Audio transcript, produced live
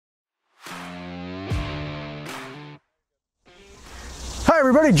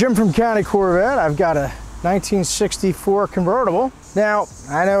everybody, Jim from County Corvette. I've got a 1964 convertible. Now,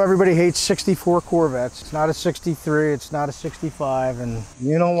 I know everybody hates 64 Corvettes. It's not a 63, it's not a 65, and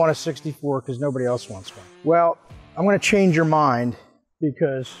you don't want a 64 because nobody else wants one. Well, I'm going to change your mind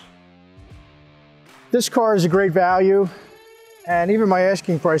because this car is a great value, and even my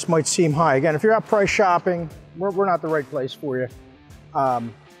asking price might seem high. Again, if you're out price shopping, we're not the right place for you. But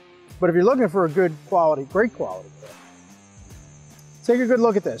if you're looking for a good quality, great quality car, take a good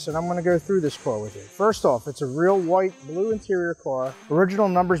look at this, and I'm going to go through this car with you. First off, it's a real white, blue interior car, original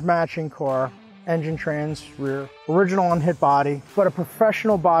numbers matching car, engine, trans, rear, original unhit body, but a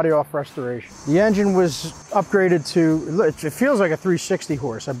professional body off restoration. The engine was upgraded to, it feels like a 360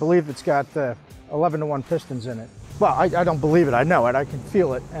 horse. I believe it's got 11-to-1 pistons in it. Well, I don't believe it, I know it, I can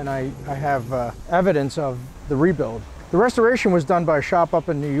feel it, and I have evidence of the rebuild. The restoration was done by a shop up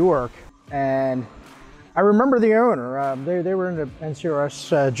in New York, and I remember the owner. They were into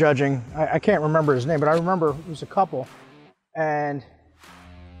NCRS judging. I can't remember his name, but I remember it was a couple. And,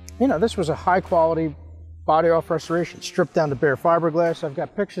 you know, this was a high quality body off restoration, stripped down to bare fiberglass. I've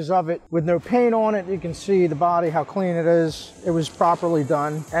got pictures of it with no paint on it. You can see the body, how clean it is. It was properly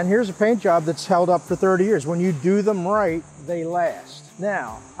done. And here's a paint job that's held up for 30 years. When you do them right, they last.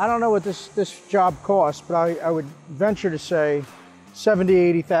 Now, I don't know what this job cost, but I would venture to say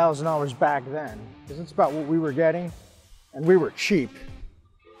 $70,000, $80,000 back then, because it's about what we were getting, and we were cheap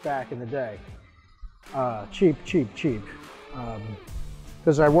back in the day. Cheap,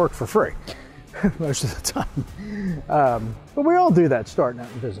 because I worked for free most of the time. But we all do that starting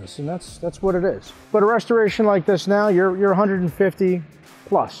out in business, and that's what it is. But a restoration like this now, you're 150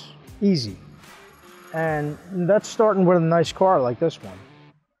 plus, easy. And that's starting with a nice car like this one.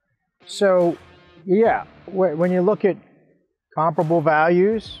 So, yeah, when you look at comparable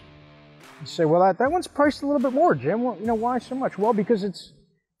values, you say, well, that one's priced a little bit more, Jim. Well, you know, why so much? Well, because it's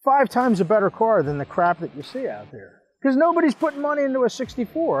 5 times a better car than the crap that you see out there. Because nobody's putting money into a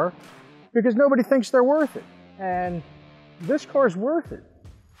 64 because nobody thinks they're worth it. And this car's worth it.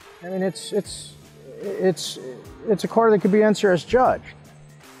 I mean, it's a car that could be NCRS judged.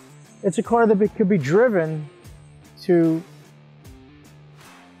 It's a car that could be driven to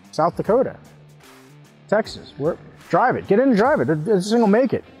South Dakota, Texas. Drive it, get in and drive it. This thing will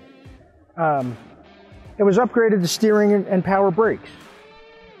make it. It was upgraded to steering and power brakes.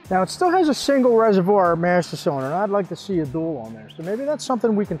 Now it still has a single reservoir master cylinder, and I'd like to see a dual on there. So maybe that's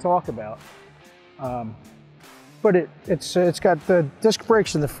something we can talk about. But it's got the disc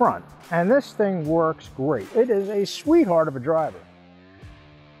brakes in the front, and this thing works great. It is a sweetheart of a driver.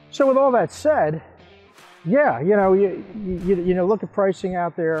 So with all that said, yeah, you know, look at pricing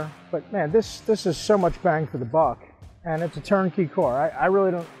out there, but man, this is so much bang for the buck, and it's a turnkey car. I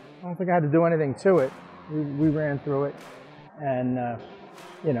really don't think I had to do anything to it. We ran through it, and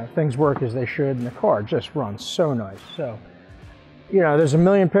you know, things work as they should, and the car just runs so nice. So, you know, there's a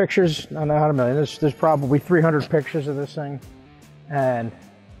million pictures. I don't know how to million. There's probably 300 pictures of this thing, and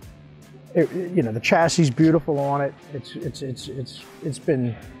you know, the chassis is beautiful on it. It's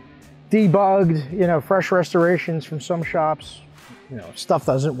been debugged, you know, fresh restorations from some shops. You know, stuff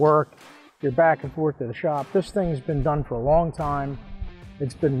doesn't work, you're back and forth to the shop. This thing's been done for a long time.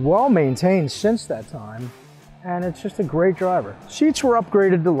 It's been well maintained since that time, and it's just a great driver. Seats were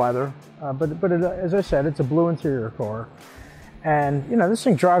upgraded to leather, but as I said, it's a blue interior car. And, you know, this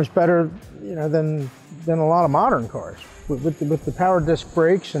thing drives better, you know, than a lot of modern cars. With the power disc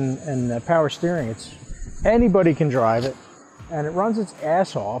brakes and power steering, anybody can drive it. And it runs its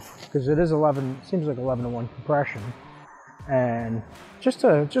ass off because it is seems like 11-to-1 compression, and just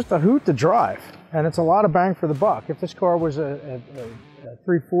a hoot to drive. And it's a lot of bang for the buck. If this car was a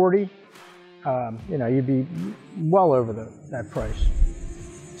 340, you know, you'd be well over that price.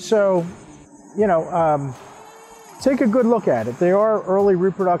 So, you know, take a good look at it. They are early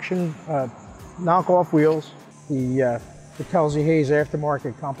reproduction knockoff wheels. The Kelsey Hayes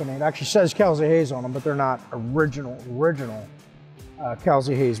aftermarket company. It actually says Kelsey Hayes on them, but they're not original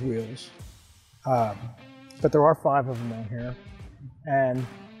Kelsey Hayes wheels. But there are 5 of them on here. And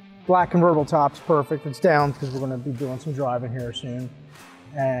black convertible top's perfect. It's down because we're going to be doing some driving here soon.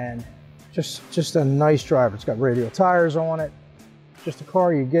 And just a nice driver. It's got radial tires on it. Just a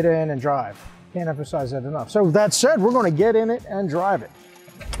car you get in and drive. Can't emphasize that enough. So that said, we're going to get in it and drive it.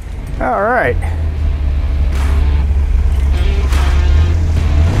 All right.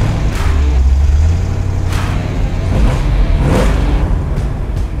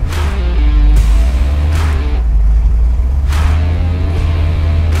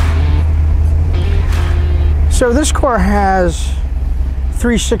 So this car has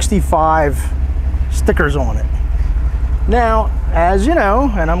 365 stickers on it. Now, as you know,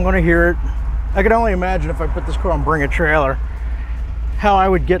 and I'm going to hear it, I can only imagine if I put this car and bring a trailer, how I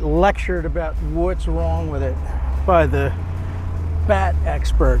would get lectured about what's wrong with it by the bat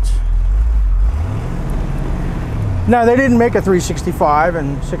experts. Now, they didn't make a 365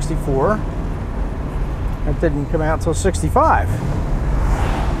 in 64. It didn't come out until 65.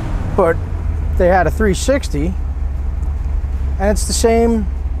 But they had a 360, and it's the same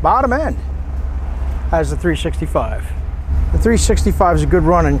bottom end as the 365. The 365 is a good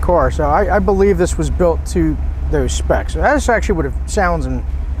running car, so I believe this was built to those specs. So that's actually what it sounds and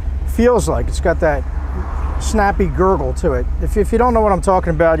feels like. It's got that snappy gurgle to it. If you don't know what I'm talking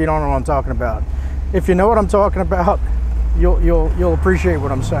about, you don't know what I'm talking about. If you know what I'm talking about, you'll appreciate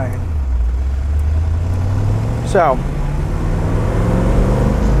what I'm saying. So,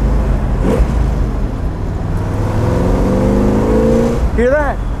 hear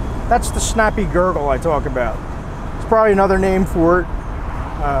that? That's the snappy gurgle I talk about. It's probably another name for it.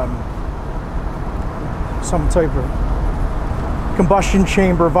 Some type of combustion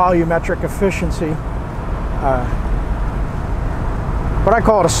chamber volumetric efficiency. But I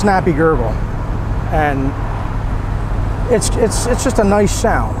call it a snappy gurgle. And it's just a nice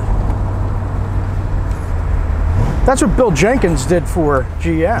sound. That's what Bill Jenkins did for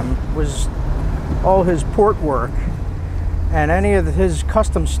GM, was all his port work, and any of his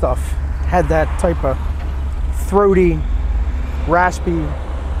custom stuff had that type of throaty, raspy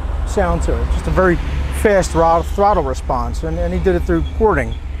sound to it. Just a very fast throttle response, and he did it through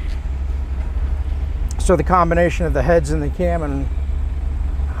porting. So the combination of the heads and the cam and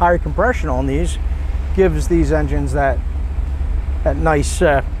higher compression on these gives these engines that nice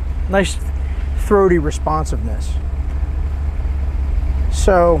nice throaty responsiveness.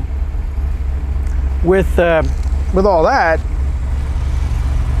 So with all that,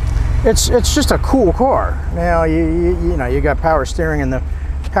 it's just a cool car. Now you know, you got power steering and the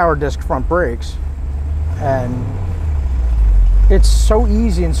power disc front brakes, and it's so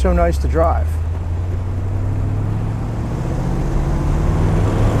easy and so nice to drive.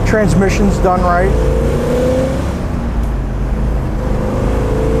 Transmission's done right.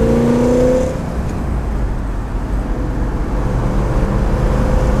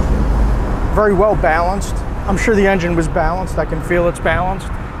 Very well balanced. I'm sure the engine was balanced. I can feel it's balanced.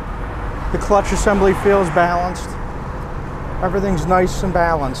 The clutch assembly feels balanced. Everything's nice and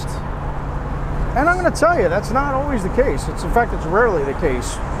balanced. And I'm going to tell you, that's not always the case. In fact, it's rarely the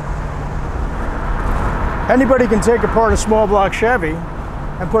case. Anybody can take apart a small block Chevy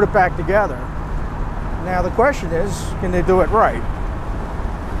and put it back together. Now the question is, can they do it right?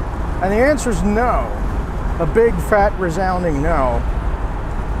 And the answer is no. A big, fat, resounding no.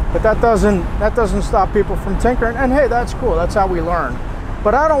 But that doesn't stop people from tinkering. And hey, that's cool. That's how we learn.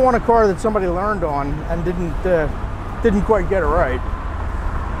 But I don't want a car that somebody learned on and didn't quite get it right.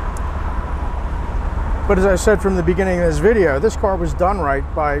 But as I said from the beginning of this video, this car was done right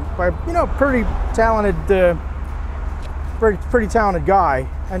by you know, pretty talented guy.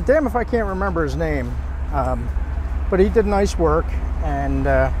 And damn if I can't remember his name. But he did nice work, and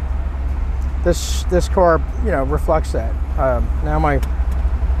this car, you know, reflects that. Now my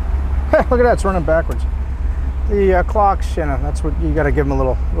look at that, it's running backwards. The clocks, you know, that's what you got to give them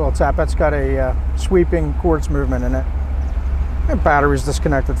a little tap. That's got a sweeping quartz movement in it. And battery's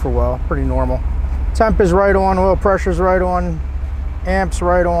disconnected for a while, pretty normal. Temp is right on, oil pressure's right on, amps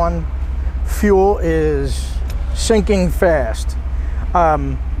right on. Fuel is sinking fast.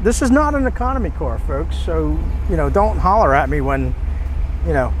 This is not an economy car, folks, so, you know, don't holler at me when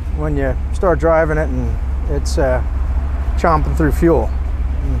you start driving it and it's chomping through fuel.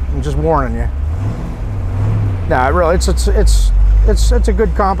 I'm just warning you. Nah, really, it's a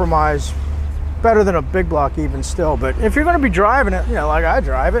good compromise. Better than a big block even still. But if you're going to be driving it, you know, like I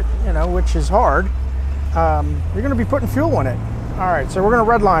drive it, you know, which is hard, you're going to be putting fuel in it. All right, so we're going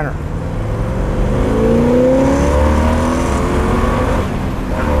to redline her.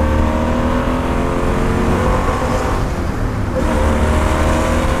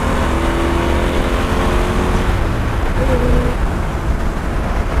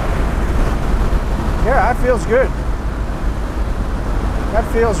 Yeah, that feels good.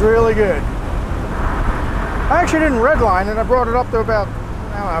 That feels really good. I actually didn't redline it. I brought it up to about,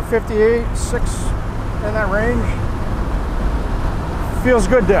 I don't know, 58, 6, in that range. Feels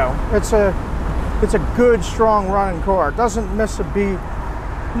good though. It's a good, strong running car. It doesn't miss a beat.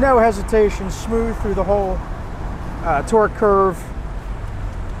 No hesitation, smooth through the whole torque curve.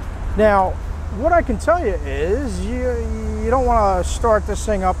 Now, what I can tell you is you don't want to start this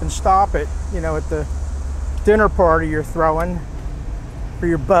thing up and stop it, you know, at the dinner party you're throwing. for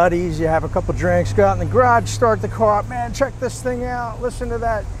your buddies, you have a couple drinks, go out in the garage, start the car up. Man, check this thing out. Listen to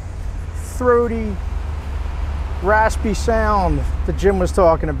that throaty, raspy sound that Jim was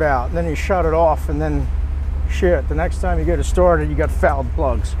talking about. And then you shut it off, and then shit, the next time you go to start it, you got fouled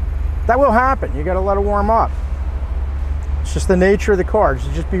plugs. That will happen. You got to let it warm up. It's just the nature of the car.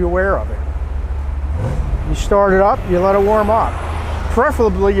 Just be aware of it. You start it up, you let it warm up.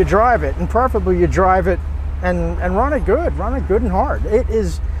 Preferably you drive it, and preferably you drive it and run it good. Run it good and hard.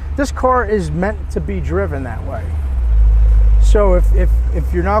 This car is meant to be driven that way. So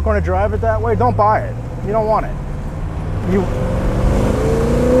if you're not going to drive it that way, don't buy it. You don't want it. You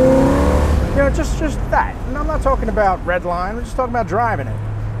know, just that. And I'm not talking about red line. I'm just talking about driving it.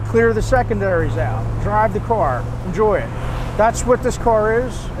 Clear the secondaries out. Drive the car. Enjoy it. That's what this car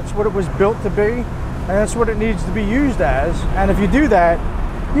is. It's what it was built to be. And that's what it needs to be used as. And if you do that,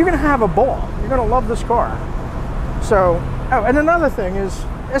 you're going to have a ball. You're going to love this car. So, oh, and another thing is,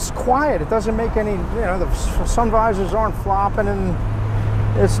 it's quiet. It doesn't make any, you know, the sun visors aren't flopping, and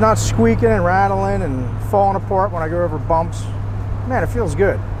it's not squeaking and rattling and falling apart when I go over bumps. Man, it feels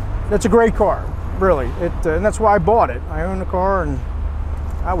good. It's a great car, really. And that's why I bought it. I own the car, and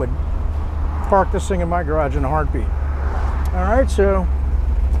I would park this thing in my garage in a heartbeat. All right, so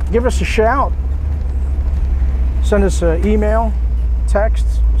give us a shout. Send us an email, text,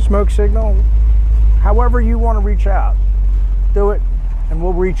 smoke signal, however you want to reach out. Do it, and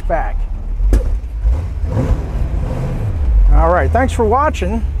we'll reach back. All right, thanks for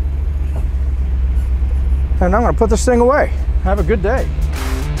watching. And I'm going to put this thing away. Have a good day.